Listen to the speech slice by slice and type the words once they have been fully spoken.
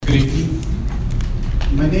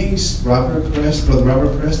My name is Robert Pérez, Brother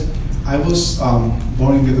Robert Pérez. I was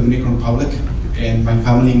born in the Dominican Republic, and my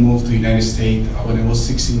family moved to the United States when I was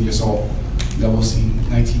 16 years old. That was in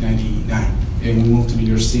 1999, and we moved to New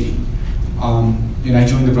York City. And I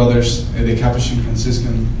joined the brothers, the Capuchin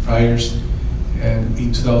Franciscan Friars,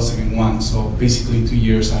 in 2001. So basically 2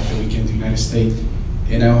 years after we came to the United States,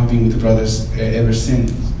 and I have been with the brothers ever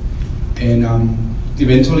since. And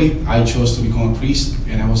eventually, I chose to become a priest,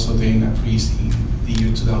 and I was ordained a priest in the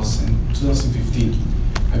year 2015.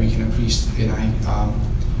 I became a priest, and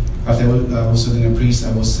after I was ordained a priest,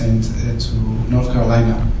 I was sent to North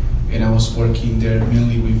Carolina, and I was working there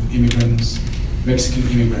mainly with immigrants, Mexican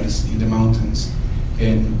immigrants in the mountains.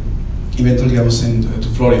 And eventually, I was sent to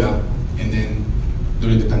Florida, and then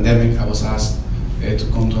during the pandemic, I was asked to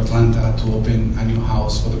come to Atlanta to open a new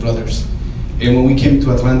house for the brothers. And when we came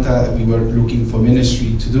to Atlanta, we were looking for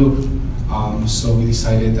ministry to do. So we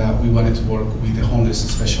decided that we wanted to work with the homeless,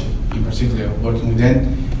 especially, in particular, working with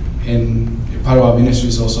them. And part of our ministry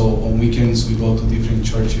is also on weekends, we go to different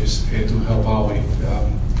churches to help out with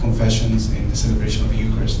confessions and the celebration of the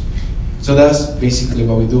Eucharist. So that's basically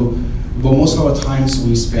what we do. But most of our times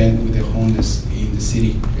we spend with the homeless in the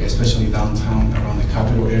city, especially downtown, around the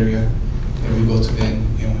capital area. And we go to them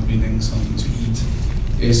and we bring them something to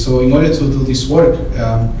eat. So in order to do this work,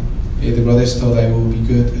 the brothers thought that it would be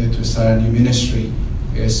good to start a new ministry.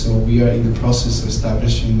 So we are in the process of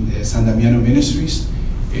establishing San Damiano Ministries.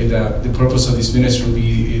 The purpose of this ministry will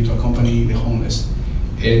be to accompany the homeless.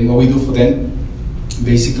 And what we do for them,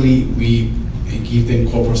 basically we give them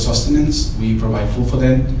corporal sustenance. We provide food for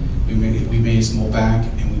them. We make a small bag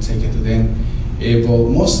and we take it to them. But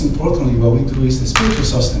most importantly, what we do is the spiritual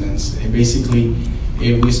sustenance. Basically,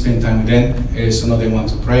 we spend time with them, some of them want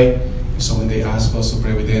to pray. So when they ask us to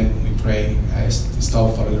pray with them, we pray,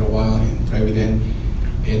 stop for a little while and pray with them,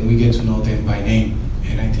 and we get to know them by name.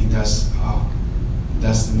 And I think that's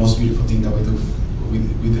the most beautiful thing that we do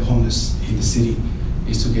with the homeless in the city,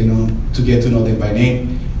 is to get to know them by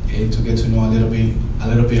name and to get to know a little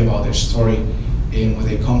bit about their story and where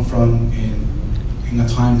they come from. And at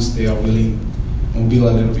times they are willing, and build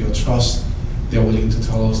a little bit of trust. They're willing to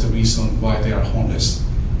tell us the reason why they are homeless.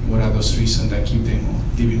 What are those reasons that keep them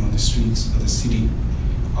living on the streets of the city?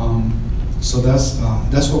 So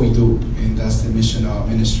that's what we do, and that's the mission of our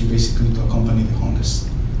ministry, basically to accompany the homeless.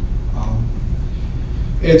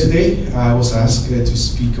 Today I was asked to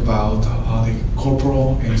speak about the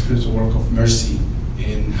corporal and spiritual work of mercy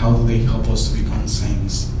and how do they help us to become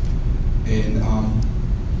saints. And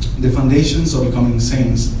the foundations of becoming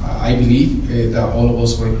saints, I believe that all of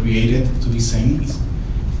us were created to be saints.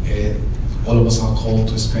 All of us are called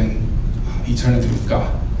to spend eternity with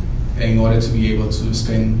God. And in order to be able to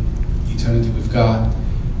spend eternity with God,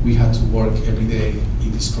 we have to work every day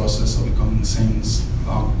in this process of becoming saints.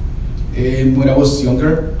 And when I was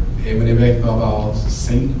younger, whenever I thought about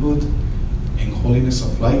sainthood and holiness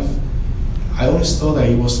of life, I always thought that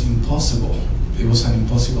it was impossible. It was an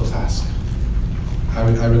impossible task. I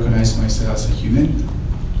recognize myself as a human,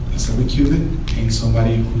 as a weak human, and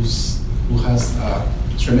somebody who has a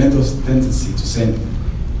tremendous tendency to sin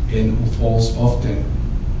and who falls often.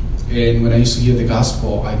 And when I used to hear the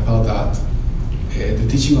gospel, I felt that the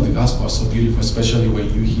teaching of the gospel is so beautiful, especially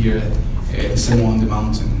when you hear the Sermon on the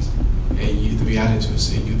Mount and the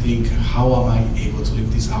Beatitudes, and you think, how am I able to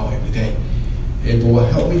live this out every day? But what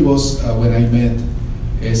helped me was when I met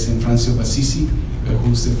St. Francis of Assisi,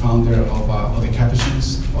 who's the founder of the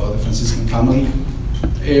Capuchins, or the Franciscan family.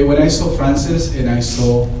 When I saw Francis and I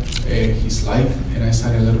saw his life, and I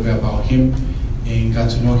studied a little bit about him and got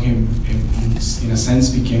to know him, and in a sense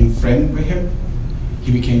became friend with him,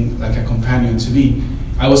 he became like a companion to me.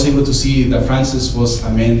 I was able to see that Francis was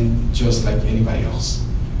a man just like anybody else.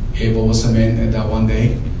 But was a man that one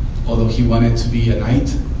day, although he wanted to be a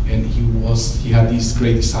knight, and he had this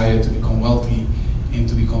great desire to become wealthy and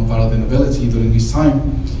to become part of the nobility during his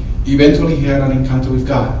time, eventually he had an encounter with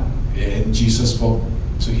God. And Jesus spoke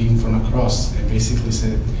to him from a cross and basically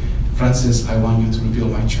said, Francis, I want you to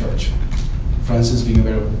rebuild my church. Francis, being a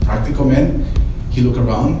very practical man, he looked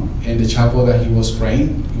around, and the chapel that he was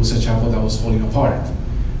praying, it was a chapel that was falling apart.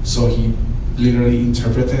 So he literally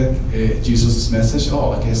interpreted Jesus' message.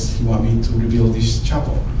 Oh, I guess he wanted me to rebuild this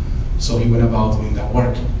chapel. So he went about doing that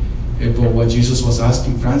work. But what Jesus was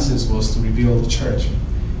asking Francis was to rebuild the church.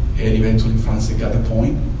 And eventually Francis got the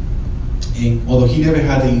point. And although he never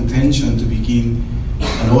had the intention to begin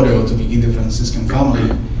an order or to begin the Franciscan family,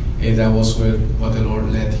 that was what the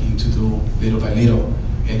Lord led him to do little by little.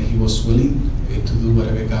 And he was willing to do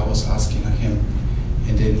whatever God was asking of him.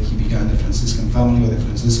 And then he began the Franciscan family, or the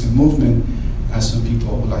Franciscan movement, as some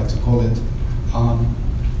people would like to call it.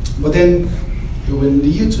 But then, in the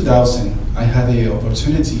year 2000, I had the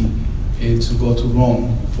opportunity to go to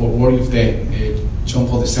Rome for World Youth Day. John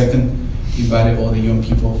Paul II invited all the young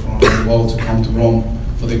people from the world to come to Rome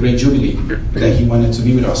for the Great Jubilee that he wanted to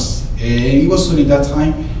be with us. And it was during that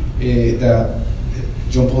time that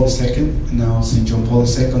John Paul II, now St. John Paul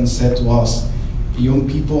II, said to us, young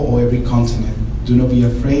people of every continent, do not be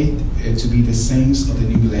afraid to be the saints of the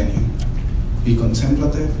new millennium. Be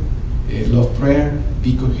contemplative, love prayer,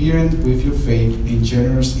 be coherent with your faith, and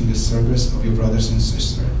generous in the service of your brothers and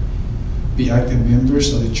sisters. Be active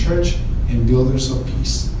members of the church and builders of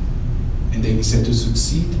peace. And then he said, to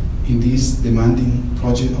succeed in this demanding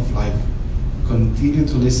project of life, continue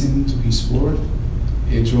to listen to his word,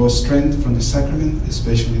 draw strength from the sacrament,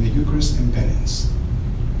 especially the Eucharist and penance.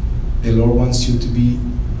 The Lord wants you to be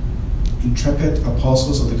intrepid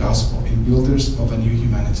apostles of the gospel and builders of a new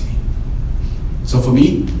humanity. So for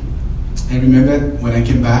me, I remember when I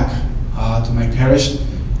came back to my parish,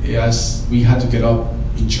 as we had to get up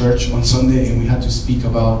in church on Sunday and we had to speak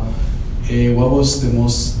about what was the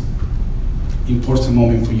most important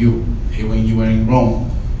moment for you when you were in Rome.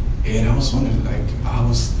 And I was wondering, I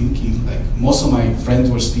was thinking, most of my friends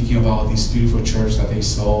were speaking about this beautiful church that they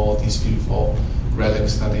saw, these beautiful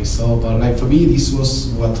relics that they saw, but for me, this was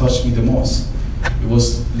what touched me the most. It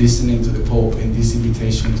was listening to the Pope and this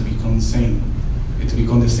invitation to become saint, to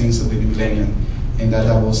become the saints of the new millennium, and that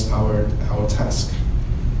was our task.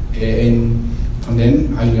 And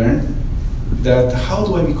then I learned that how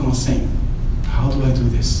do I become a saint? How do I do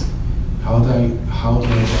this? How do I go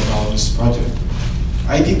about this project?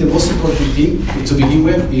 I think the most important thing to begin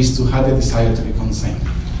with is to have the desire to become saint.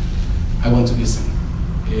 I want to be a saint,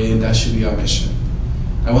 and that should be our mission.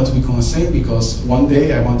 I want to become a saint because one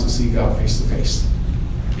day I want to see God face to face.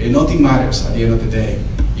 Nothing matters at the end of the day.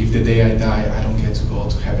 If the day I die, I don't get to go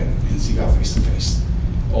to heaven and see God face to face.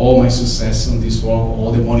 All my success in this world,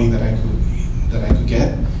 all the money that I could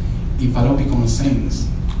get, if I don't become a saint,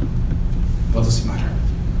 what does it matter?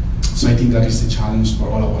 So I think that is the challenge for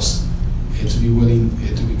all of us, to be willing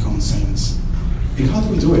to become saints. And how do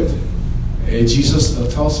we do it? Jesus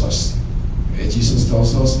tells us.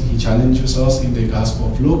 He challenges us in the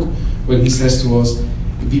Gospel of Luke when he says to us,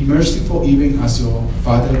 be merciful even as your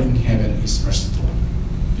Father in heaven is merciful.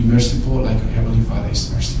 Be merciful like your Heavenly Father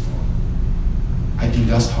is merciful. I think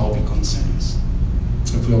that's how we become saints.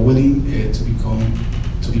 If we are willing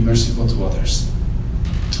to be merciful to others.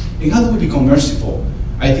 And how do we become merciful?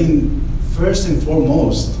 I think first and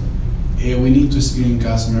foremost, we need to experience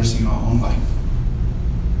God's mercy in our own life.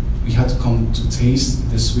 We have to come to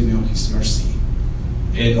taste the sweetness of His mercy.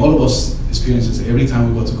 And all of us experience it every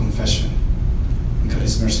time we go to confession. God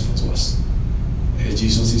is merciful to us.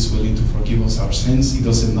 Jesus is willing to forgive us our sins. It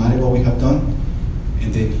doesn't matter what we have done.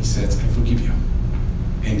 And then He says, I forgive you.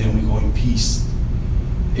 And then we go in peace.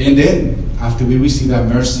 And then, after we receive that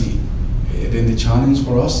mercy, then the challenge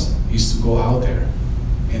for us is to go out there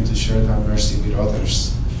and to share that mercy with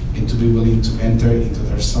others and to be willing to enter into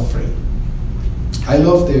their suffering. I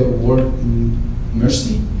love the word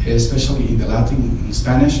mercy, especially in the Latin, in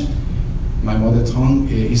Spanish. My mother tongue,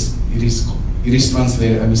 it is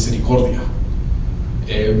translated misericordia.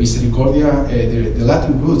 Misericordia, the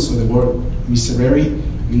Latin roots of the word miserere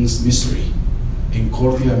means misery, and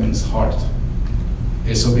cordia means heart.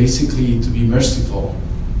 So basically, to be merciful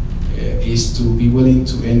is to be willing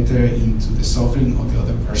to enter into the suffering of the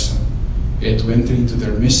other person, to enter into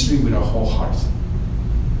their misery with our whole heart.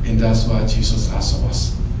 And that's what Jesus asks of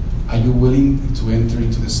us. Are you willing to enter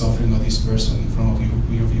into the suffering of this person in front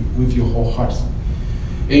of you with your whole heart?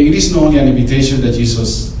 And it is not only an invitation that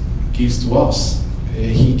Jesus gives to us,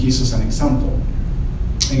 He gives us an example.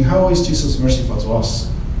 And how is Jesus merciful to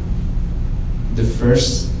us? The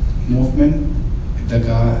first movement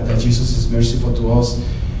that Jesus is merciful to us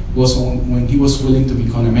was when He was willing to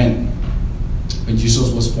become a man. When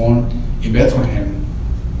Jesus was born in Bethlehem,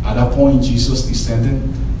 at that point Jesus descended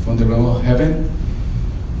from the realm of heaven.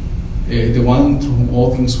 The one through whom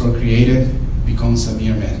all things were created becomes a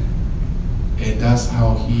mere man. And that's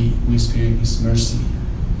how we experience His mercy.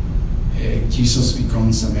 Jesus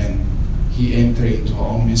becomes a man. He entered into our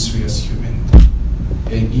own misery as human.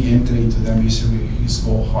 And He entered into that misery with His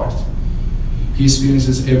whole heart. He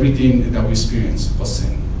experiences everything that we experience but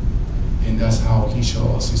sin. And that's how He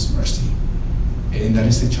shows us His mercy. And that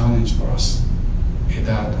is the challenge for us.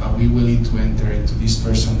 That are we willing to enter into this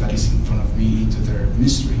person that is in front of me, into their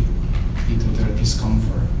misery, into their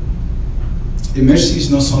discomfort. And mercy is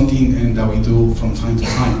not something that we do from time to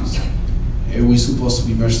time. We're supposed to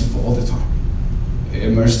be merciful all the time.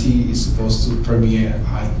 Mercy is supposed to permeate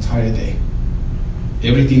our entire day.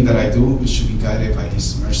 Everything that I do, it should be guided by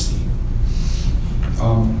His mercy.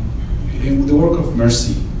 And the work of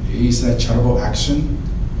mercy is a charitable action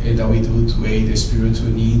that we do to aid the spiritual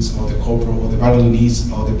needs or the corporal or the bodily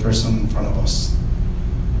needs of the person in front of us.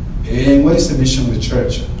 And what is the mission of the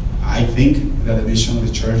church? I think that the mission of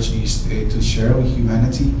the church is to share with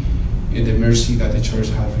humanity the mercy that the church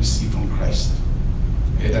has received from Christ.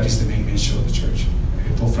 That is the main mission of the church.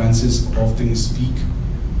 Pope Francis often speaks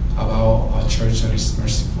about a church that is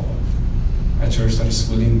merciful, a church that is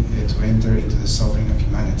willing to enter into the suffering of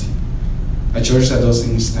humanity, a church that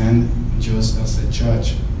doesn't stand just as a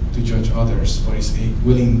judge to judge others, but is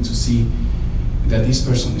willing to see that this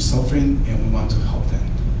person is suffering and we want to help them.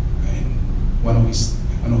 And one of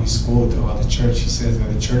his quotes about the church, he says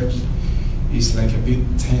that the church is like a big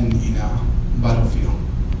tent in a battlefield,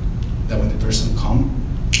 that when the person comes,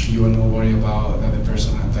 you are not worried about that the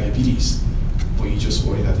person has diabetes, but you just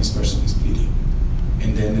worry that this person is bleeding.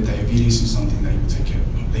 And then the diabetes is something that you take care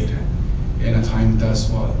of later. And at times that's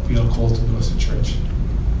what we are called to do as a church.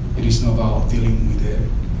 It is not about dealing with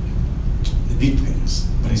the big things,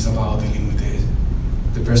 but it's about dealing with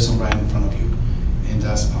the person right in front of you. And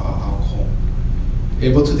that's our call.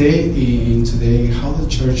 But today, how the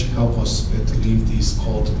church help us to live this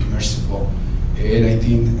call to be merciful? And I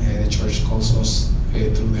think the church calls us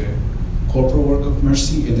through the corporal work of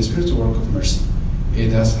mercy and the spiritual work of mercy.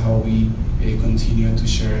 And that's how we continue to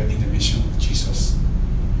share in the mission of Jesus.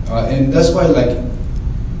 And that's why, like,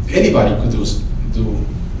 anybody could do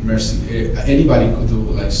mercy. Anybody could do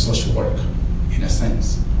like social work, in a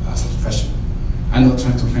sense, as a profession. I'm not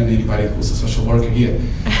trying to offend anybody who's a social worker here.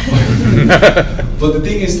 But the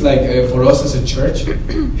thing is, like, for us as a church,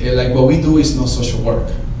 like, what we do is not social work.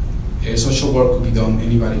 Social work could be done,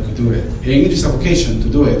 anybody could do it. And it is a vocation to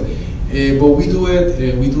do it. But we do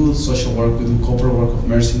it, we do social work, we do corporate work of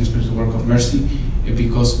mercy and spiritual work of mercy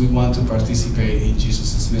because we want to participate in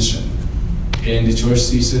Jesus' mission. And the church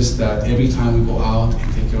sees us that every time we go out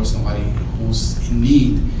and take care of somebody who's in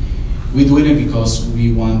need, we do it because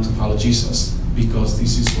we want to follow Jesus, because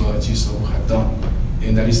this is what Jesus had done.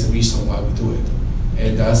 And that is the reason why we do it.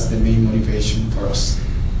 And that's the main motivation for us.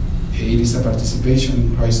 It is a participation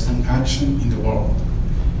in Christ's action in the world.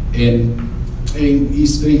 And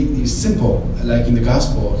it's simple. Like in the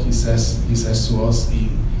gospel, he says to us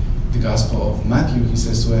in the gospel of Matthew, he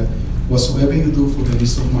says to us, whatsoever you do for the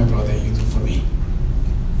least of my brother, you do for me.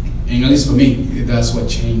 And at least for me, that's what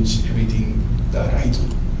changed everything that I do.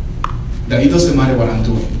 That it doesn't matter what I'm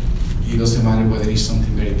doing. It doesn't matter whether it's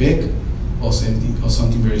something very big or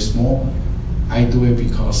something very small. I do it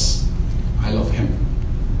because I love him.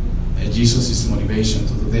 Jesus is the motivation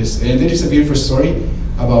to do this. And there is a beautiful story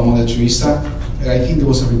about Mother Teresa. I think there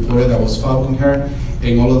was a reporter that was following her,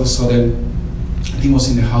 and all of a sudden, I think it was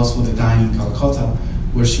in the house for the dying in Calcutta,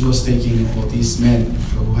 where she was taking all these men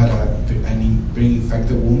who had a very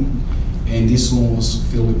infected wound, and this wound was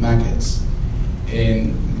filled with maggots.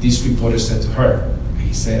 And this reporter said to her,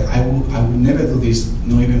 he said, I would never do this,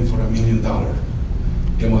 not even for $1 million.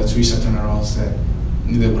 And Mother Teresa turned around and said,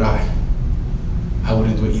 neither would I. I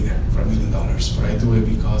wouldn't do it either for $1 million, but I do it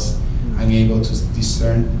because I'm able to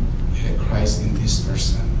discern Christ in this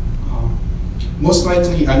person. Most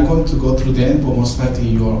likely, I'm going to go through them, but most likely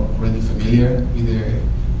you are already familiar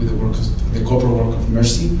with the corporal work of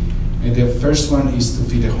mercy. And the first one is to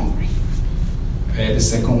feed the hungry. The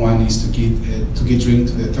second one is to give drink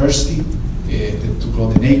to the thirsty, to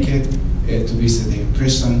clothe the naked, to visit the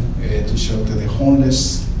imprisoned, to shelter the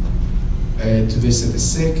homeless, to visit the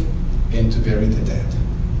sick, and to bury the dead.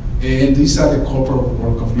 And these are the corporal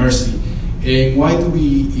work of mercy. And why do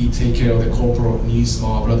we take care of the corporal needs of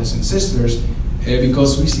our brothers and sisters?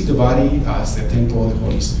 Because we see the body as the temple of the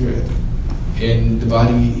Holy Spirit. And the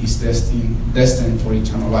body is destined for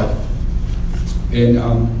eternal life. And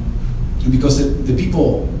because the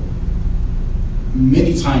people,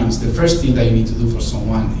 many times, the first thing that you need to do for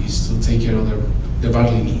someone is to take care of their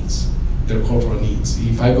bodily needs, their corporal needs.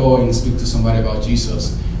 If I go and speak to somebody about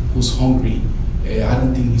Jesus who's hungry, I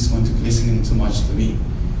don't think he's going to be listening too much to me.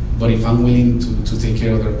 But if I'm willing to take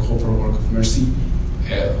care of their corporal work of mercy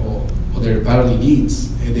or their bodily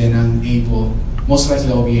needs, then I'm able, most likely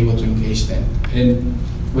I'll be able to engage them. And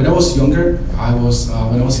when I was younger, when I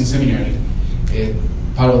was in seminary,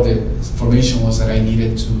 part of the formation was that I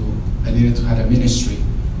needed to have a ministry,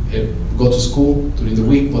 go to school during the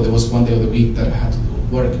week, but there was one day of the week that I had to do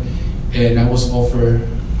work. And I was offered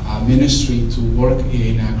a ministry to work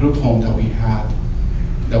in a group home that we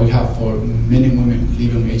have for men and women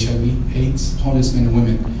living with HIV/AIDS, homeless men and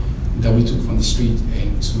women that we took from the street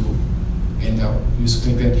and we used to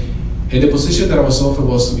take them. And the position that I was offered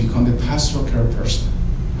was to become the pastoral care person.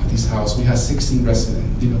 house. We had 16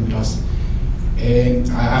 residents living with us. And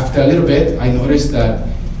after a little bit, I noticed that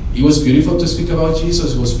it was beautiful to speak about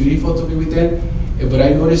Jesus. It was beautiful to be with them. But I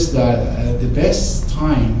noticed that the best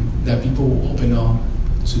time that people opened up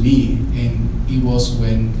to me, and it was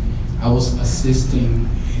when I was assisting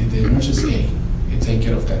the nurses' aide and take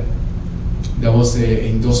care of them. That was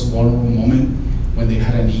in those vulnerable moments when they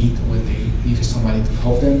had a need, when they needed somebody to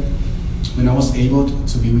help them. When I was able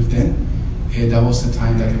to be with them, that was the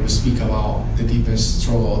time that they would speak about the deepest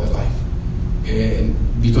struggle of their life. And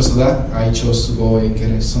because of that, I chose to go and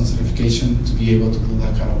get some certification to be able to do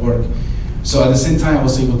that kind of work. So at the same time, I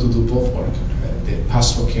was able to do both work. The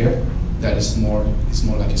pastoral care, that is more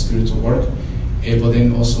like a spiritual work, but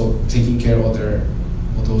then also taking care of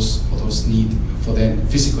those needs for them,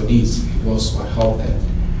 physical needs. It was what helped them.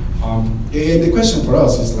 And the question for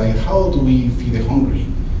us is like, how do we feed the hungry?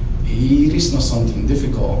 It is not something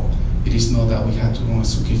difficult. It is not that we had to go to a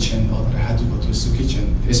soup kitchen or that I had to go to a soup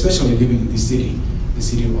kitchen, especially living in this city, the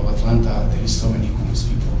city of Atlanta. There is so many homeless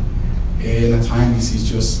people. And at times it's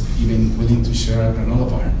just even willing to share a granola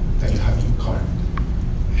bar that you have in your car.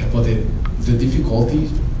 But the difficulty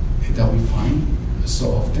that we find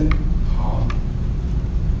so often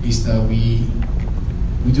is that we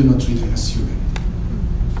do not treat them as human.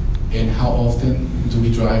 And how often do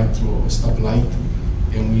we drive through a stoplight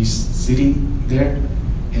and we're sitting there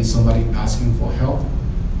and somebody asking for help,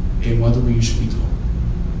 and what do we usually do?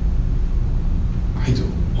 I do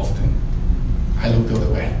often. I look the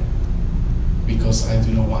other way because I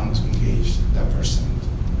do not want to engage that person.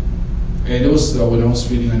 And there was when I was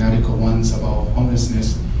reading an article once about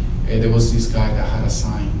homelessness, there was this guy that had a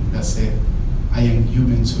sign that said, "I am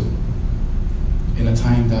human too." And at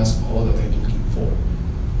times that's all that they're looking for.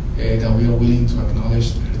 That we are willing to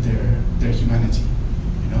acknowledge their humanity.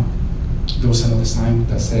 There was another sign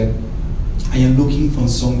that said, "I am looking for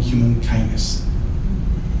some human kindness."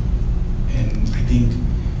 And I think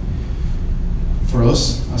for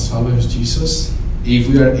us as followers of Jesus, if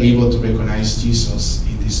we are able to recognize Jesus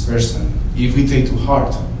in this person, if we take to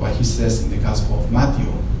heart what he says in the Gospel of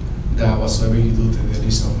Matthew, that whatsoever you do to the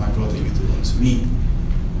least of my brother, you do unto me,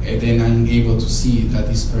 and then I'm able to see that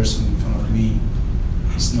this person in front of me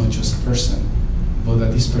is not just a person, but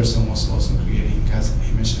that this person was also created in God's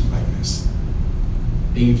image and likeness.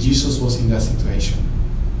 And if Jesus was in that situation,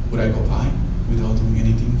 would I go by without doing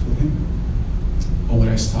anything for him? Or would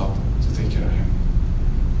I stop to take care of him?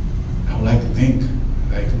 I would like to think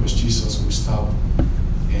that if it was Jesus who would stop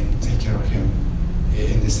and take care of him.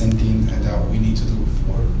 And the same thing that we need to do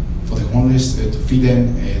for the homeless, to feed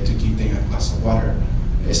them, to give them a glass of water,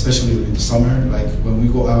 especially in the summer. Like when we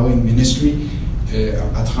go out in ministry,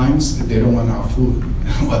 at times they don't want our food.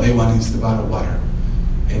 What they want is the bottle of water.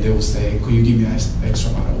 And they will say, "Could you give me an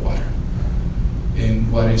extra bottle of water?" And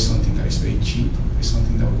water is something that is very cheap. It's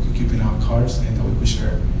something that we could keep in our cars and that we could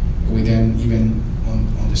share with them, even on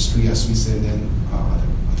the street as we send them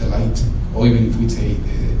at the light. Or even if we take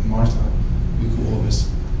Martha, we could always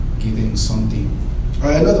give them something.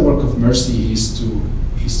 Another work of mercy is to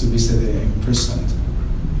visit the imprisoned.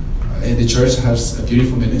 And the church has a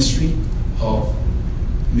beautiful ministry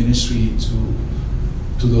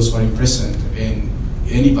to those who are imprisoned. And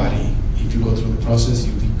anybody, if you go through the process,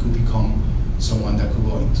 you could become someone that could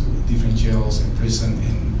go into different jails and prison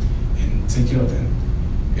and take care of them.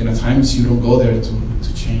 And at times you don't go there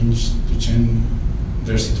to change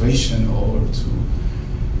their situation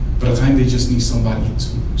but at times they just need somebody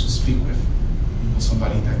to speak with, or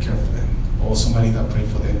somebody that cares for them, or somebody that prays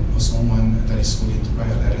for them, or someone that is willing to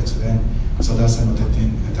write a letter to them. So that's another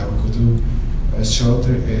thing that we could do. To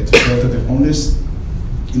shelter the homeless.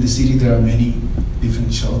 In the city, there are many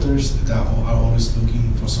different shelters that are always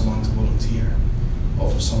looking for someone to volunteer, or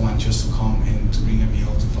for someone just to come and to bring a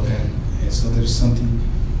meal for them. And so there is something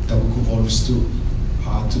that we could always do.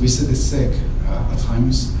 To visit the sick, at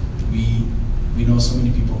times we know so many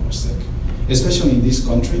people who are sick, especially in this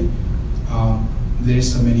country. There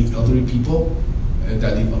is so many elderly people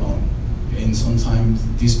that live alone, and sometimes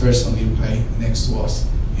this person lives right next to us,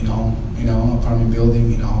 in our apartment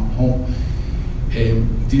building, in our home.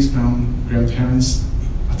 And these grandparents,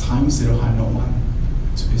 at times they don't have no one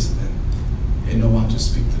to visit them and no one to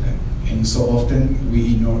speak to them. And so often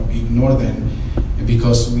we ignore them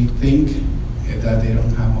because we think that they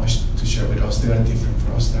don't have much to share with us. They are different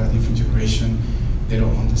for us. They are a different generation. They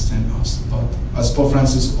don't understand us. But as Pope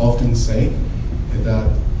Francis often say,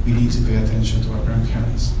 that we need to pay attention to our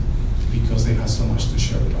grandparents because they have so much to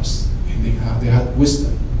share with us. And they have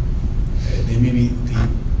wisdom. They maybe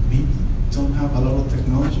don't have a lot of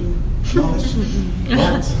knowledge,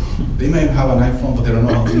 but they may have an iPhone, but they don't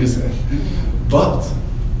know how to use it. But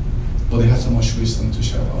but they have so much wisdom to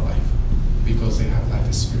share about life because they have life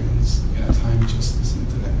experience. And at times, just listening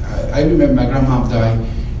to them. I remember my grandma died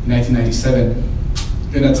in 1997.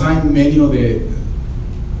 And at time, many of the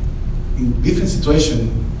in different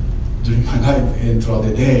situations during my life and throughout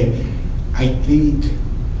the day, I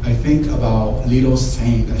think about little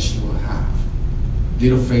saying that she will have,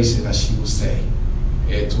 little phrases that she will say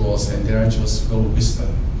to us, and they are just full of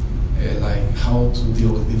wisdom, like how to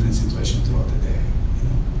deal with different situations throughout the day, you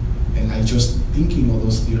know. And like just thinking of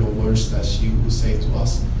those little words that she would say to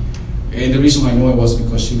us. And the reason I know it was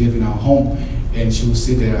because she lived in our home, and she would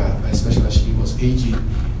sit there, especially as she was aging,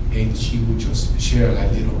 and she would just share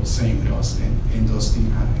like little saying with us, and those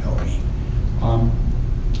things have helped me.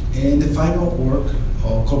 And the final work,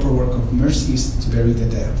 or corporate work of mercy, is to bury the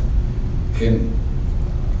dead. And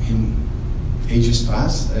in ages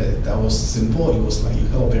past, that was simple. It was like you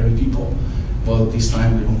help bury people, but this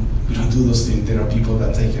time we don't do those things. There are people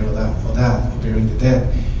that take care of that, burying the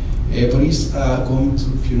dead. But it's going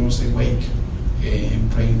to funerals and wake,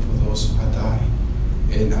 and praying for those who have died.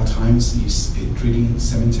 And at times it's treating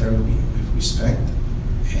cemetery with respect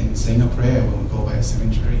and saying a prayer when we go by a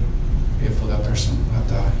cemetery for that person who have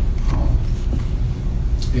died.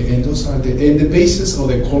 And those are the basis of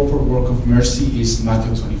the corporate work of mercy is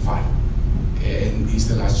Matthew 25, and it's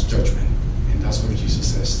the last judgment. And that's where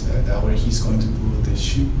Jesus says that where he's going to put the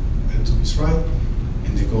sheep to his right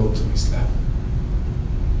and the goat to his left.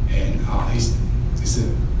 And it's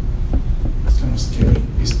kind of scary.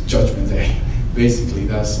 It's judgment day. Basically,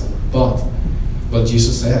 that's but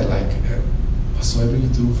Jesus said, like, whatsoever you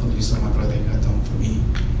do for the least of my brother, you have done for me.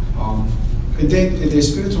 And then the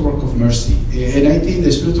spiritual work of mercy, and I think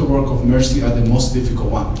the spiritual work of mercy are the most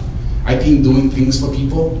difficult one. I think doing things for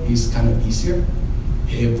people is kind of easier,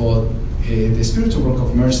 but the spiritual work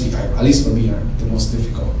of mercy, at least for me, are the most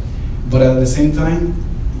difficult. But at the same time,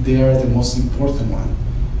 they are the most important one,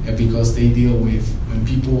 because they deal with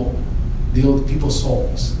people's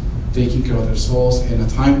souls, taking care of their souls, and at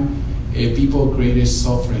time, people's greatest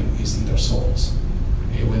suffering is in their souls,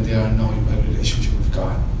 when they are not in right relationship with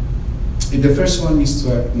God. And the first one is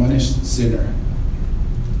to admonish sinner,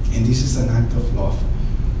 and this is an act of love.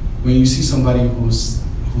 When you see somebody who's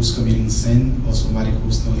committing sin, or somebody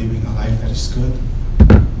who's not living a life that is good,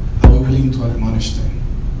 are we willing to admonish them,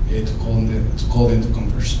 to call them to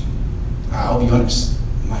conversion? I'll be honest,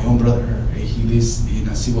 my own brother, he lives in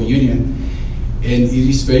a civil union, and it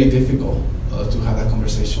is very difficult to have that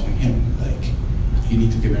conversation with him, like, you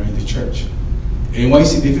need to get married in the church. And why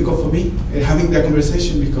is it difficult for me? Having that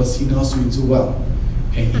conversation, because he knows me too well,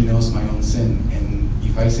 and he knows my own sin. And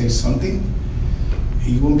if I say something,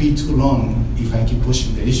 it won't be too long if I keep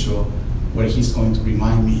pushing the issue where he's going to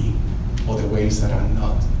remind me of the ways that are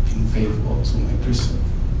not being faithful to my priesthood,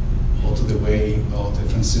 or to the way of the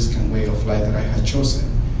Franciscan way of life that I had chosen.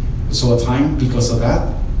 So at times, because of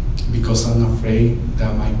that, because I'm afraid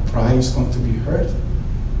that my pride is going to be hurt,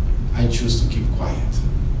 I choose to keep quiet.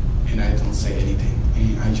 And I don't say anything,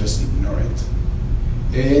 and I just ignore it.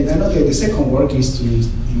 And another, the second work is to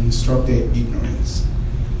instruct the ignorance,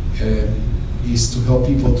 is to help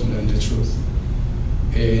people to learn the truth.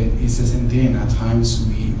 And it's the same thing. At times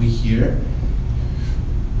we hear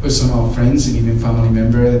some of our friends and even family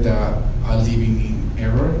members that are living in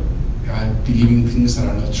error, believing things that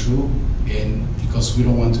are not true, and because we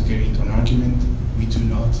don't want to get into an argument, we do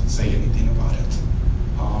not say anything about it.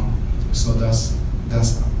 So that's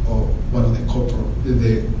one of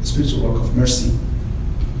the spiritual work of mercy.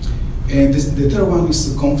 And the third one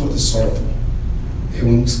is to comfort the sorrowful. And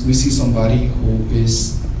when we see somebody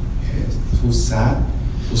who's sad,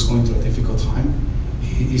 who's going through a difficult time,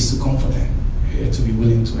 it is to comfort them, to be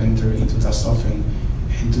willing to enter into that suffering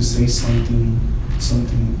and to say something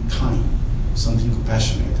kind, something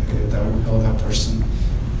compassionate that will help that person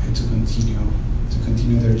to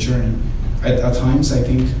continue their journey. At times, I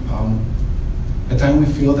think, at times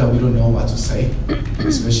we feel that we don't know what to say,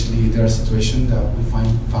 especially there are situations that we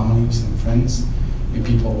find families and friends and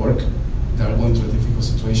people at work that are going through a difficult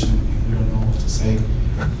situation and we don't know what to say.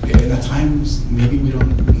 And at times, maybe we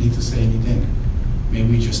don't need to say anything.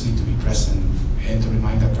 Maybe we just need to be present and to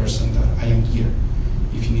remind that person that I am here.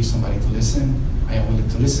 If you need somebody to listen, I am willing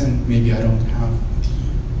to listen. Maybe I don't have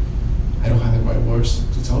the right words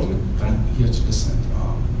to tell you, but I'm here to listen.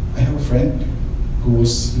 I have a friend he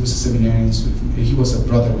was a seminarian with me. He was a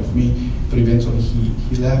brother with me, but eventually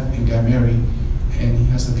he left and got married, and he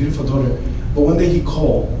has a beautiful daughter. But one day he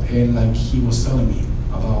called, and he was telling me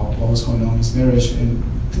about what was going on in his marriage, and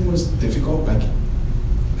I think it was difficult. Like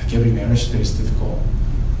every marriage, there is difficult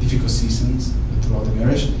seasons throughout the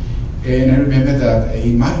marriage. And I remember that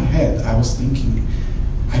in my head, I was thinking,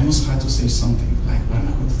 I must have to say something. Like, what am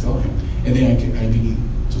I going to tell him? And then I begin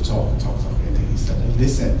to talk. And then he said, like,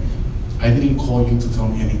 listen, I didn't call you to tell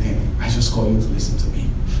me anything. I just called you to listen to me.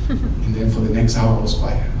 And then for the next hour, I was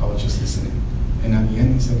quiet. I was just listening. And at the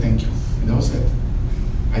end, he said, thank you. And that was it.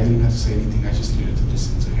 I didn't have to say anything. I just needed to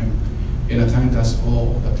listen to him. And at times, that's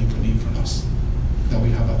all that people need from us, that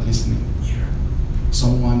we have a listening ear.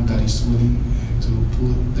 Someone that is willing to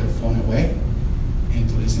put their phone away and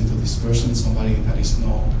to listen to this person, somebody that is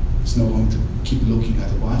not going to keep looking at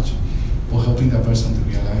the watch, but helping that person to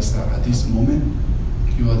realize that at this moment,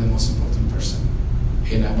 you are the most important person.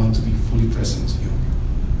 And I want to be fully present to you.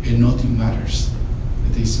 And nothing matters.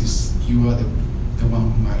 You are the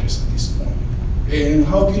one who matters at this point. And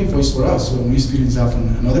how beautiful it is for us when we experience that from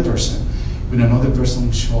another person. When another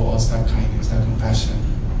person shows us that kindness, that compassion,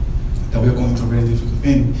 that we're going through a very difficult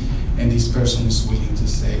thing, and this person is willing to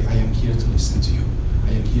say, I am here to listen to you.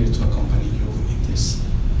 I am here to accompany you in this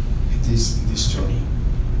journey.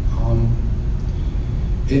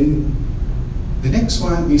 And the next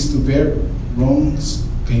one is to bear wrongs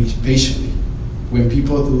patiently. When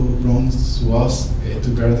people do wrongs to us, to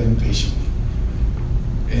bear them patiently.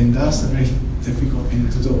 And that's a very difficult thing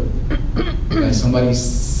to do. Like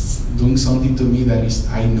somebody's doing something to me that is,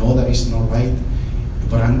 I know that is not right,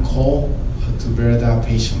 but I'm called to bear that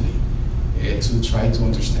patiently, to try to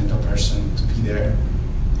understand the person, to be there.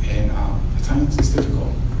 And at times it's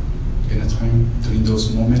difficult. And at times during those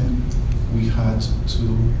moments, we had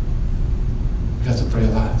to pray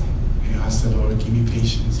a lot and ask the Lord, give me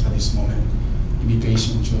patience at this moment. Give me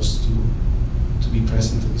patience just to be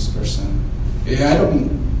present to this person. I don't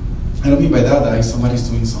mean by that if somebody's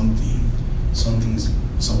doing someone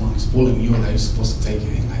is bullying you, that you're supposed to take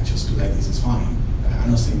it and like just do like this is fine. I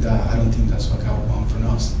don't think that. I don't think that's what God wants from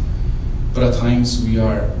us. But at times we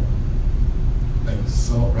are like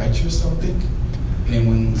so righteous, I think. And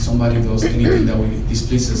when somebody does anything that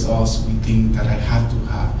displeases us, we think that I have to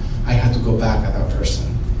go back at that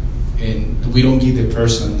person. And we don't give the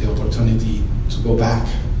person the opportunity to go back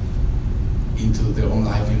into their own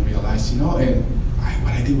life and realize,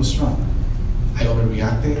 what I did was wrong. I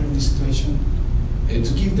overreacted in this situation. And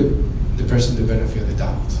to give the person the benefit of the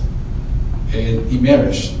doubt. And in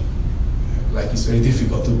marriage, like it's very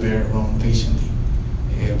difficult to bear wrong patiently.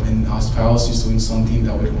 When our spouse is doing something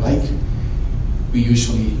that we don't like, we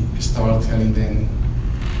usually start telling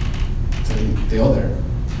the other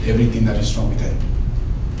everything that is wrong with them.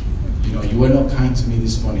 You were not kind to me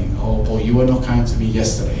this morning. Oh, boy, you were not kind to me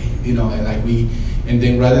yesterday. And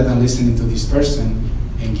then rather than listening to this person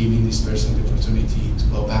and giving this person the opportunity to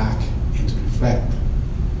go back and to reflect,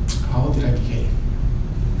 how did I behave?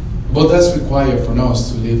 But that's required for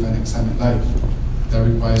us to live an examined life. That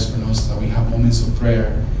requires for us that we have moments of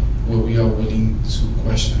prayer where we are willing to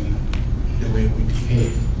question the way we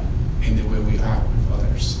behave and the way we act with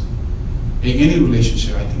others. In any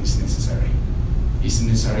relationship, I think it's necessary. It's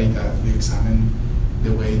necessary that we examine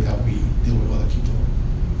the way that we deal with other people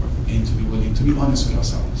and to be willing to be honest with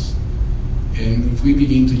ourselves. And if we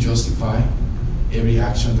begin to justify every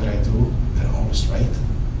action that I do that I'm always right,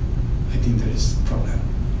 I think there is a problem.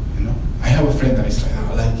 I have a friend that is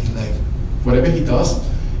like, like whatever he does,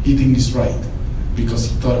 he thinks it's right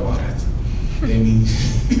because he thought about it. And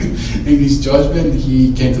in his judgment,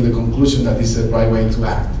 he came to the conclusion that this is the right way to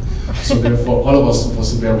act. So therefore, all of us are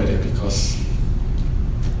supposed to bear with it because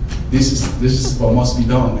this is what must be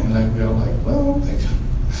done. And we are like, well,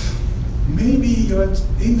 maybe your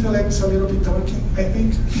intellect is a little bit darkened, I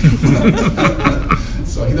think.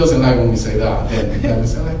 So he doesn't like when we say that. And we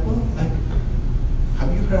say have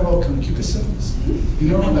you heard about concupiscence?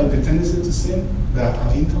 The tendency to sin, that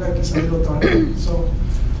our intellect is a little darkened. So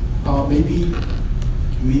maybe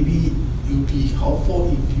it would be helpful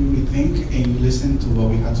if you rethink and you listen to what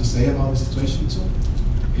we have to say about the situation too.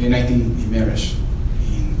 And I think in marriage,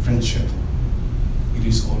 in friendship, it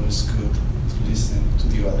is always good to listen to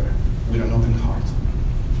the other with an open heart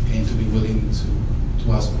and to be willing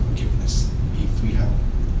to ask for forgiveness if we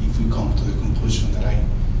come to the conclusion that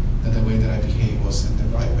the way that I behave wasn't the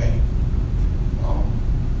right way.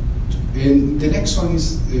 And the next one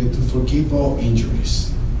is to forgive all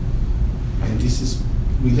injuries. And this is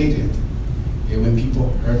related. When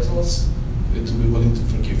people hurt us, to be willing to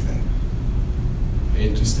forgive them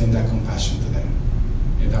and to extend that compassion to them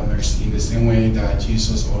and that mercy in the same way that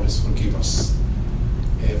Jesus always forgives us.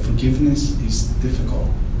 Forgiveness is difficult,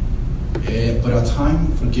 but at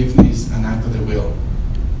times forgiveness is an act of the will.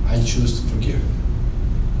 I choose to forgive.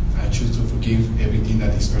 I choose to forgive everything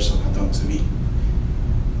that this person has done to me.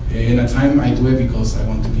 And at times I do it because I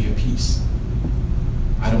want to be at peace.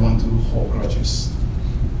 I don't want to hold grudges.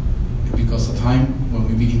 Because at times when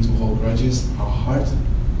we begin to hold grudges, our heart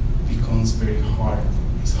becomes very hard.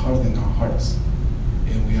 It's hardened our hearts,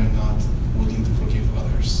 and we are not willing to forgive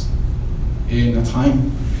others. In a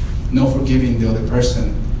time, not forgiving the other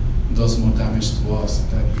person does more damage to us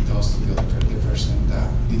than it does to the person that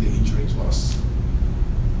did the injury to us.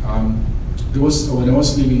 When I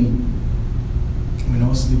was living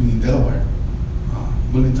in Delaware,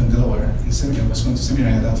 Wilmington, Delaware, in seminary. I was going to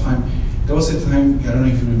seminary at that time. There was a time, I don't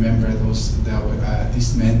know if you remember,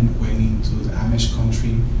 these men went into the Amish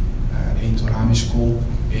country, into an Amish school,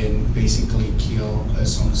 and basically killed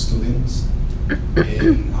some students.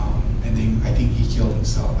 And then I think he killed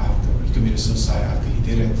himself after, he committed suicide after he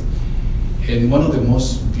did it. And one of the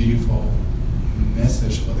most beautiful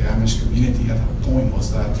messages of the Amish community at that point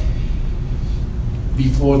was that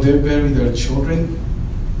before they buried their children,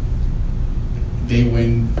 they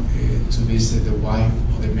went to visit the wife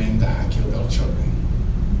of the men that had killed their children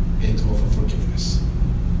and to offer forgiveness.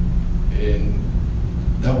 And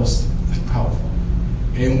that was powerful.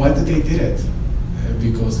 And why did they did it?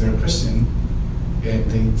 Because they're a Christian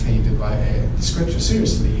and they take the scripture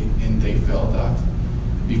seriously, and they felt that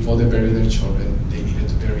before they bury their children, they needed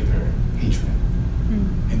to bury their hatred.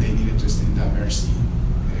 And they needed to extend that mercy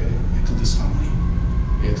to this family,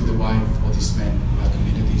 to the wife of this man who had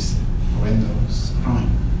committed this horrendous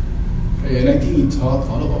crime. And I think it taught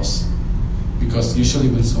all of us, because usually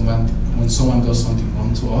when someone does something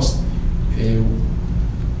wrong to us,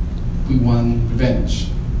 we want revenge.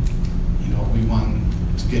 We want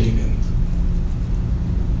to get even.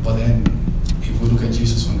 But then, if we look at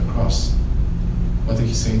Jesus on the cross, what did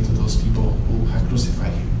he say to those people who had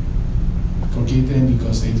crucified him? Forgive them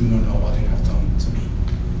because they do not know what they have done to me.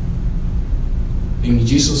 And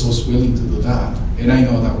Jesus was willing to do that. And I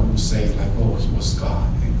know that we will say he was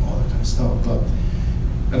God and all that kind of stuff. But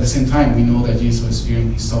at the same time, we know that Jesus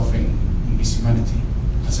experienced his suffering in his humanity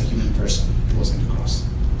as a human person. He was on the cross.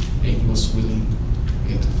 And he was willing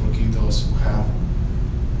to forgive those who have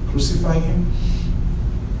crucified him,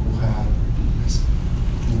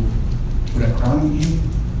 who put a crown on him,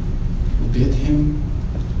 who beat him,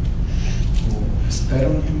 who spat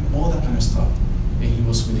on him, all that kind of stuff. And he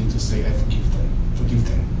was willing to say, I forgive them,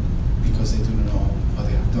 because they do not know what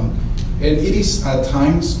they have done. And it is at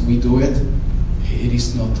times we do it, it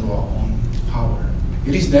is not through our own power.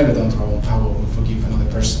 It is never done through our own power when we forgive another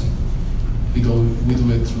person. We do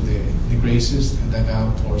it through the graces that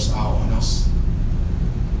God pours out on us.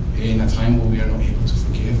 In a time where we are not able to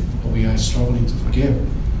forgive, or we are struggling to forgive,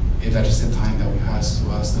 that is the time that we have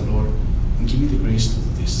to ask the Lord, and give me the grace to do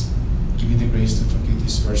this. Give me the grace to forgive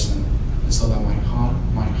this person, and so that my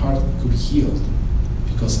heart could be healed,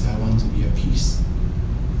 because I want to be at peace.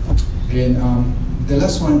 And the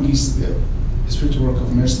last one is the spiritual work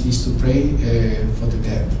of mercy is to pray for the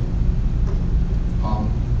dead.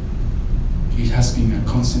 It has been a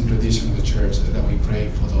constant tradition of the church that we pray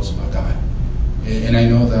for those who have died. And I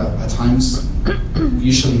know that at times,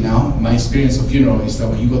 usually now, my experience of funeral is that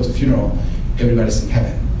when you go to funeral, everybody's in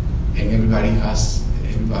heaven. And everybody is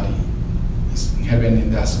in heaven,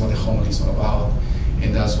 and that's what the homily is all about.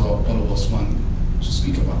 And that's what all of us want to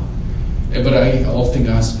speak about. But I often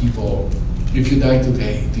ask people, if you die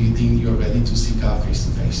today, do you think you're ready to see God face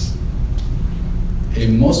to face?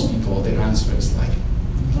 And most people, their answer is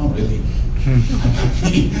not really.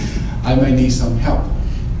 I might need some help.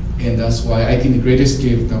 And that's why I think the greatest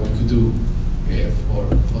gift that we could do for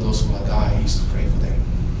those who have died is to pray for them.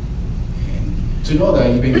 And to know that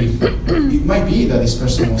even if it might be that this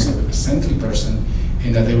person was a saintly person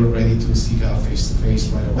and that they were ready to see God face to face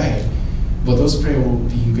right away, but those prayers will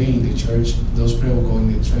be in vain in the church. Those prayers will go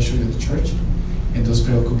in the treasury of the church, and those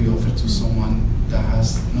prayers could be offered to someone that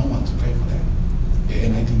has no one to pray for them.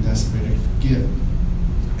 And I think that's a very gift.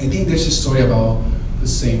 I think there's a story about the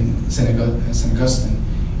same St. Augustine.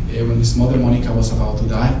 When his mother Monica was about to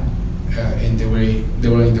die, and they were in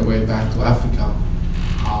their way back to Africa,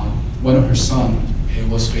 one of her sons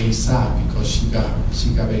was very sad because she got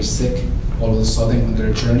very sick all of a sudden on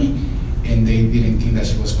their journey, and they didn't think that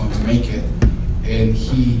she was going to make it. And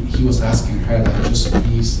he was asking her, just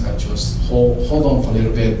please, just hold on for a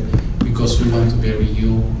little bit, because we want to bury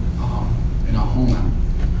you in our homeland.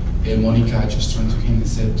 And Monica just turned to him and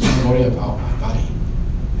said, don't worry about my body.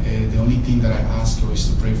 The only thing that I ask you is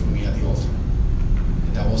to pray for me at the altar.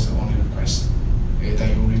 And that was the only request,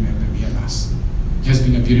 that you remember me at Mass. It has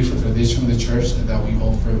been a beautiful tradition of the church that we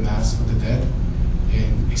offer Mass for the dead.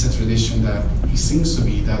 And it's a tradition that it seems to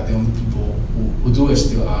be that the only people who do it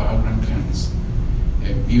still are our grandparents.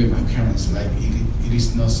 Even my parents, it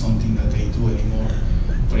is not something that they do anymore.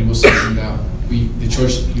 But it was something that the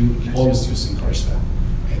church always used to encourage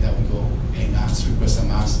that we go and mass, request a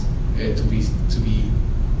mass to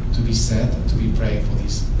be said, to be prayed for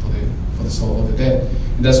the soul of the dead.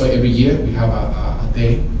 And that's why every year we have a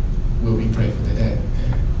day where we pray for the dead,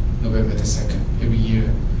 November the 2nd. Every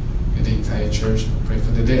year, the entire church pray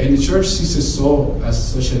for the dead. And the church sees it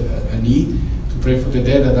as such a need to pray for the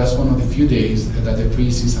dead, that's one of the few days that the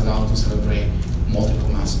priest is allowed to celebrate multiple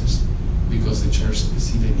masses, because the church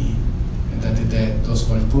see the need, and that the dead, those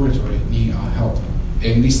who are in purgatory, need our help.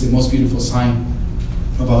 And this is the most beautiful sign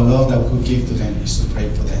of our love that we could give to them, is to pray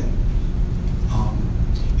for them.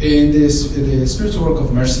 In the spiritual work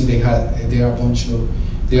of mercy, they are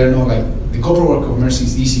not like, the corporal work of mercy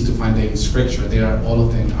is easy to find in scripture. All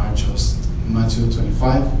of them are just Matthew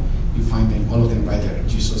 25. You find them, all of them right there.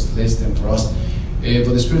 Jesus lists them for us.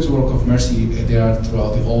 But the spiritual work of mercy, they are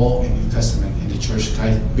throughout the Old and New Testament. And the church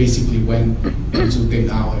basically went and took them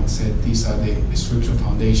out and said, these are the scriptural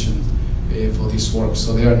foundations for this work.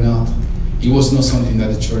 So they are not, it was not something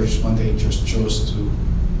that the church one day just chose to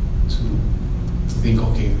think,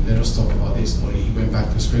 okay, let us talk about this. But he went back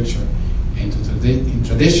to scripture and in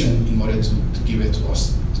tradition in order to give it to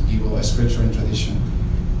us, to give a scripture and tradition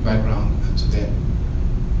background to them.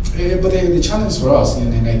 But the challenge for us,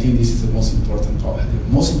 and I think this is the most important part.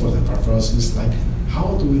 The most important part for us is like,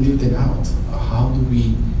 how do we live them out? How do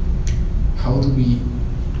we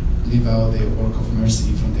live out the work of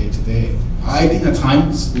mercy from day to day? I think at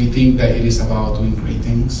times we think that it is about doing great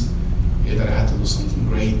things, that I have to do something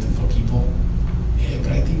great for people.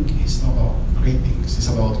 But I think it's not about great things. It's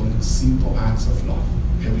about doing simple acts of love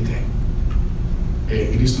every day.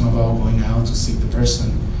 It is not about going out to seek the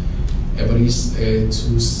person, but it's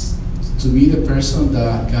to be the person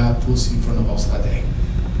that God puts in front of us that day.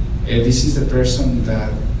 This is the person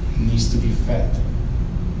that needs to be fed.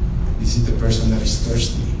 This is the person that is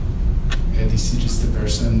thirsty. This is the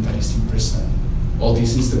person that is in prison. Or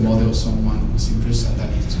this is the mother of someone who's in prison that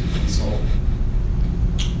needs to be consoled.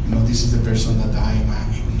 This is the person that died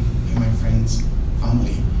in my friend's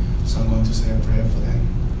family, so I'm going to say a prayer for them.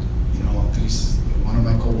 There is one of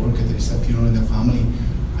my co-workers, there is a funeral in the family.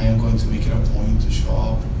 I am going to make it a point to show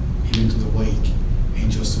up even to the wake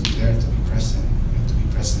and just to be there, to be present, and to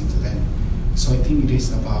be present to them. So I think it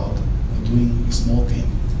is about doing a small thing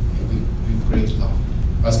with great love.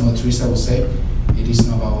 As Mother Teresa would say, it is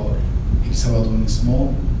about doing a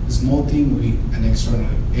small thing with an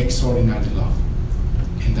extraordinary love.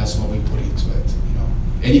 And that's what we put into it.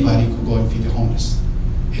 Anybody could go and feed the homeless.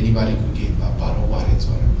 Anybody could give a bottle of water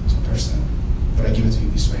to a person. But I give it to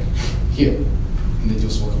you this way, here, and then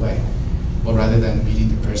just walk away. But rather than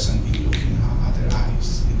meeting the person and looking at their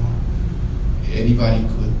eyes, anybody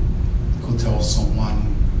could tell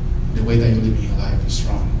someone the way that you live your life is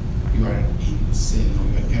wrong. You are in sin or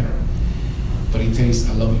you are in error. But it takes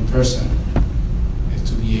a loving person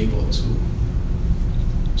to be able to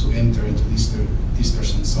enter into this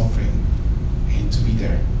person's suffering and to be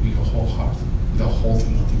there with your whole heart, without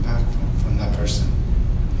holding nothing back from that person,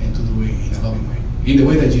 and to do it in a loving way, in the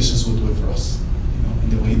way that Jesus would do it for us, in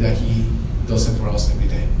the way that He does it for us every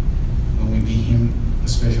day. When we meet Him,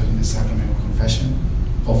 especially in the sacrament of confession,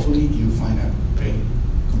 hopefully you find a very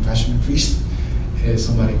compassionate priest,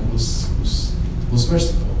 somebody who's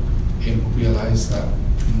merciful, and who realize that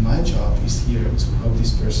my job is here to help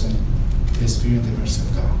this person experience the mercy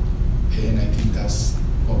of God. And I think that's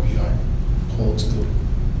what we are called to do.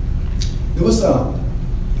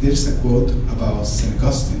 There's a quote about St.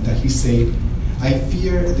 Augustine that he said, I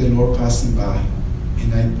fear the Lord passing by,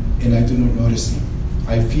 and I do not notice Him.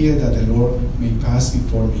 I fear that the Lord may pass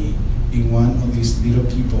before me in one of these little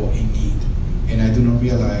people in need, and I do not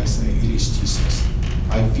realize that it is Jesus.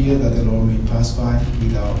 I fear that the Lord may pass by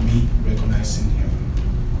without me recognizing Him.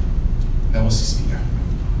 That was his fear.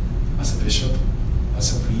 As a bishop,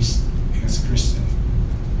 as a priest, and as a Christian.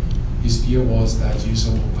 His fear was that Jesus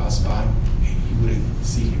would pass by and he wouldn't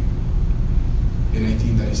see Him. And I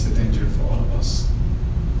think that is the danger for all of us.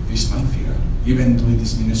 This is my fear. Even doing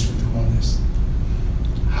this ministry to homeless.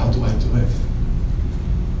 How do I do it?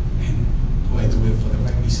 And do I do it for the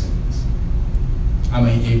right reasons? Am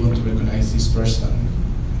I able to recognize this person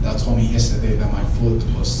that told me yesterday that my food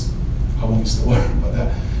was, I won't use the word, but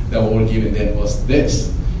that word given then was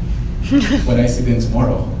this. When I see them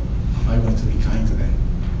tomorrow, am I going to be kind to them?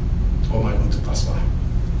 Or am I going to pass by?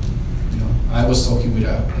 I was talking with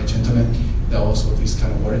a gentleman that also this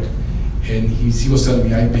kind of work, and he was telling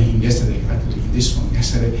me, I met him yesterday, actually in this one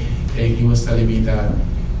yesterday, and he was telling me that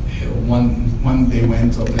one day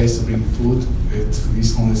went to a place to bring food to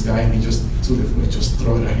this homeless guy, and he just took the food, just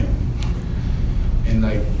throw it at him. And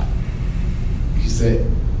he said,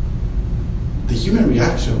 the human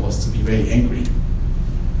reaction was to be very angry.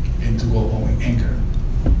 and to go home in anger.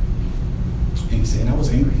 And he said, and I was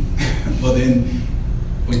angry. But then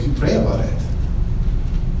when he prayed about it,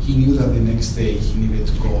 he knew that the next day he needed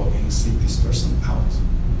to go and seek this person out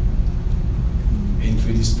and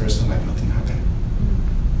treat this person like nothing happened.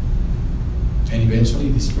 And eventually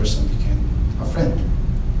this person became a friend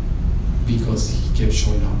because he kept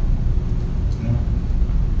showing up. You know?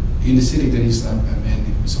 In the city there is a man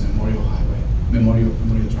who's on Memorial Highway, Memorial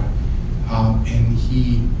Drive. And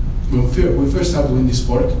when we first started doing this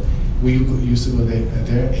work, we used to go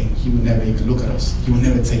there and he would never even look at us. He would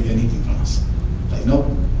never take anything from us. Like,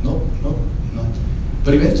 no.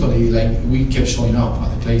 But eventually, like, we kept showing up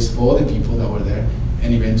at the place for the people that were there,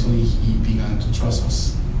 and eventually he began to trust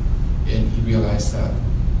us. And he realized that,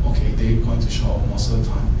 okay, they're going to show up most of the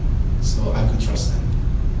time, so I could trust them.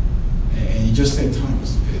 And it just takes time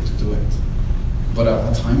to do it. But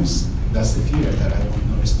at times, that's the fear that I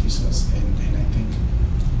don't notice Jesus. And I think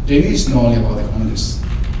it is not only about the homeless.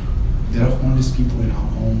 There are homeless people in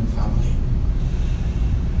our own family.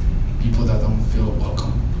 People that don't feel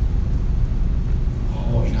welcome.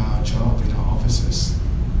 Or in our job, in our offices.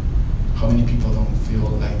 How many people don't feel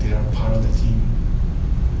like they are part of the team,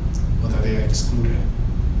 or that they are excluded?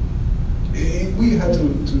 And we have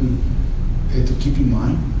to keep in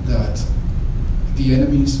mind that the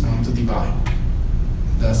enemy is want to divide.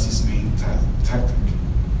 That's his main tactic.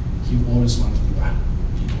 He always wants to divide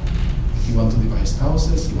people. He wants to divide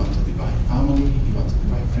spouses, he wants to divide family, he wants to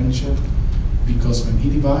divide friendship. Because when he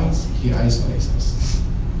divides, he isolates us.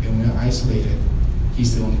 And when we are isolated,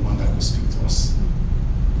 he's the only one that will speak to us.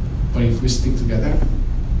 But if we stick together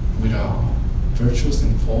with our virtues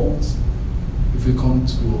and faults, if we come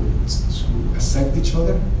to accept each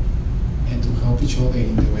other and to help each other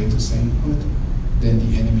in the way to sainthood, then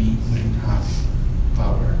the enemy wouldn't have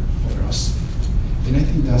power over us. And I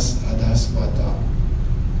think that's what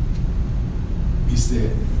is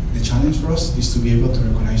the challenge for us, is to be able to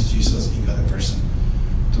recognize Jesus in the other person.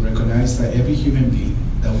 To recognize that every human being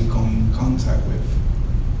that we come in contact with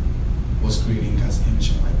was created in God's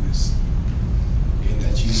image and likeness. And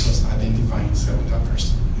that Jesus identified himself with that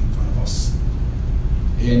person in front of us.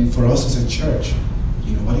 And for us as a church,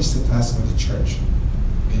 what is the task of the church?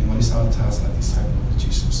 And what is our task as disciples of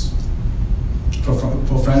Jesus?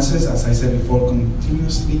 Pope Francis, as I said before,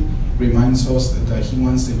 continuously reminds us that he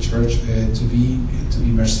wants the church to be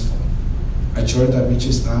merciful. A church that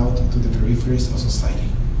reaches out to the peripheries of society.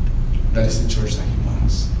 That is the church that he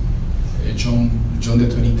wants. John the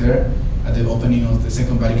 23rd, at the opening of the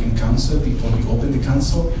Second Vatican Council, before he opened the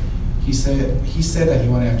council, he said that he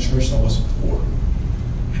wanted a church that was poor,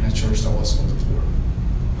 and a church that was for the poor.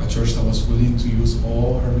 A church that was willing to use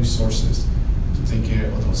all her resources to take care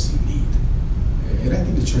of those in need. And I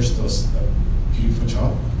think the church does a beautiful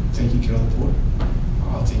job taking care of the poor,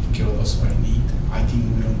 taking care of those who are in need. I think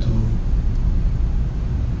we don't do,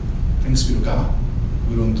 thanks be to God,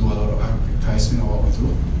 we don't do a lot of advertisement of what we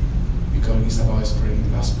do, because it's about spreading the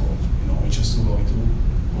gospel. We just do what we do,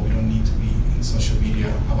 but we don't need to be in social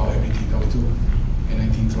media about everything that we do. And I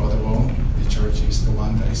think throughout the world, the church is the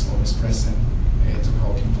one that is always present to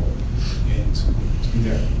help people and to be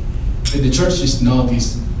there. And the church is not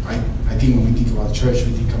this, I think when we think about church,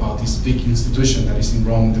 we think about this big institution that is in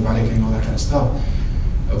Rome, the Vatican, and all that kind of stuff.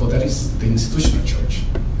 But that is the institutional church.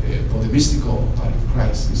 But the mystical body of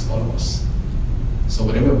Christ is all of us. So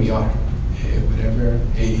wherever we are, wherever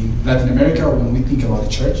in Latin America, when we think about the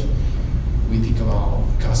church, we think about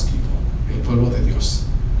God's people, el pueblo de Dios.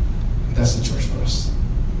 And that's the church for us,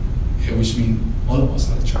 which means all of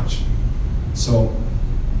us are the church. So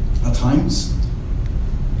at times,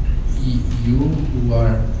 you who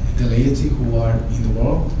are the laity, who are in the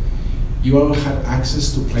world, you all have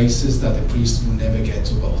access to places that the priest will never get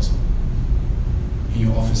to go to. In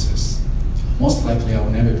your offices. Most likely I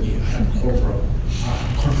will never be at a corporal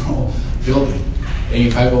building. And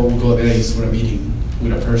if I go there, it's for a meeting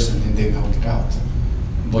with a person and then I'll get out.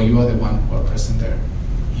 But you are the one who are present there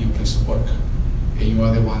in your place of work. And you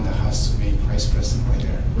are the one that has to make Christ present right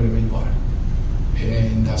there, wherever you are.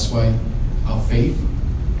 And that's why our faith,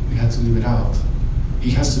 we have to live it out.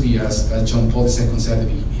 It has to be, as John Paul II said at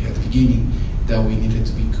the beginning, that we needed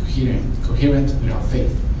to be coherent with our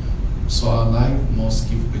faith. So our life must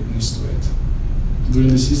give witness to it. During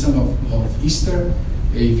the season of Easter,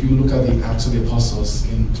 if you look at the Acts of the Apostles,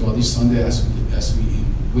 and throughout this Sunday, as we in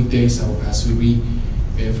weekdays, as we read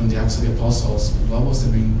from the Acts of the Apostles, what was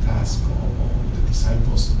the main task of the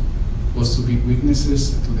disciples? Was to be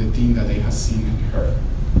witnesses to the thing that they had seen and heard,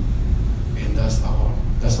 and that's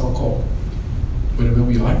our call. Wherever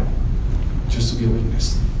we are, just to be a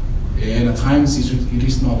witness. And at times, it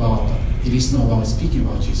is not about it is not about speaking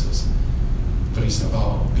about Jesus, but it's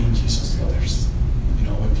about being Jesus to others.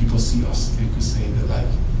 When people see us, they could say that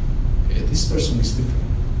this person is different.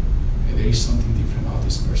 There is something different about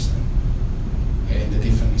this person. And the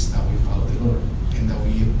difference is that we follow the Lord and that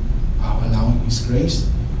we are allowing His grace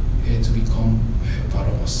to become part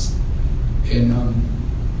of us. And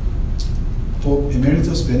Pope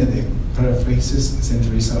Emeritus Benedict paraphrases St.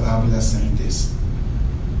 Teresa of Avila saying this: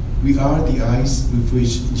 "We are the eyes with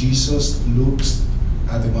which Jesus looks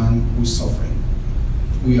at the one who is suffering.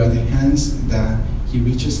 We are the hands that He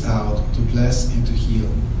reaches out to bless and to heal.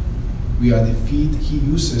 We are the feet He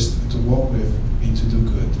uses to walk with and to do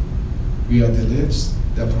good. We are the lips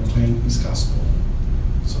that proclaim His gospel."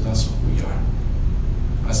 So that's what we are.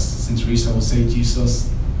 As St. Teresa would say,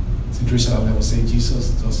 St. Teresa would say,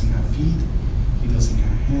 Jesus doesn't have feet, He doesn't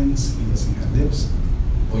have hands, He doesn't have lips,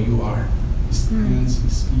 but you are His hands,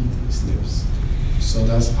 His feet, His lips. So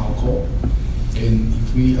that's our goal. And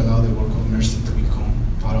if we allow the work of mercy to become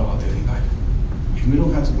part of our daily life, if we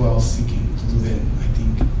don't have to go out seeking to do that, I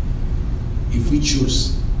think if we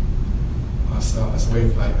choose as a way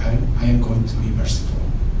of life, I am going to be merciful.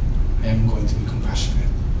 I am going to be compassionate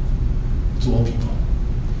to all people.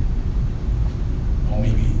 Or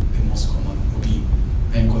maybe the most common would be,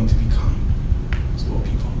 I am going to be kind to all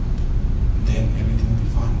people. Then everything will be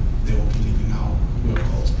fine. They will be living out who we are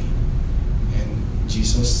called to be. And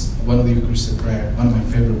Jesus, one of the Eucharistic prayer, one of my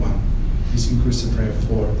favorite one, is Eucharistic prayer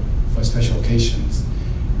for special occasions.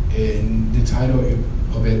 And the title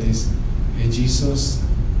of it is, Jesus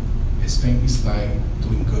spent His life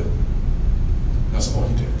doing good. That's all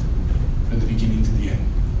He did. From the beginning to the end.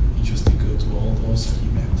 He just did good to all those that He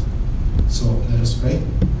met. So let us pray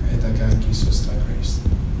that God gives us that grace.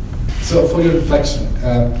 So for your reflection,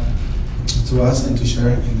 to us and to share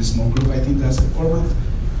in the small group, I think that's the format.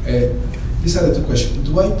 These are the two questions.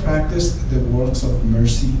 Do I practice the works of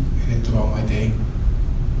mercy throughout my day?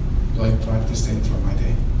 Do I practice them throughout my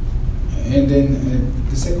day? And then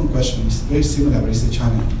the second question is very similar, but it's a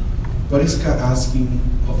challenge. What is God asking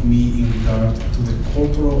of me in regard to the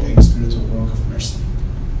corporal and spiritual work of mercy?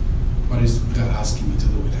 What is God asking me to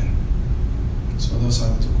do with it? So those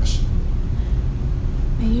are the two questions.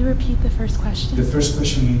 May you repeat the first question? The first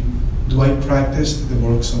question is, do I practice the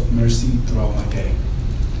works of mercy throughout my day?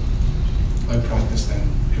 Do I practice them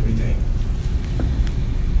every day?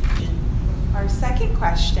 Our second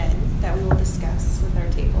question that we will discuss with our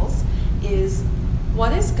tables is,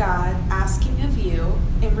 what is God asking of you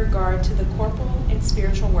in regard to the corporal and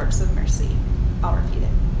spiritual works of mercy? I'll repeat it.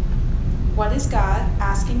 What is God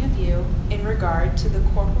asking of you in regard to the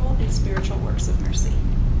corporal and spiritual works of mercy?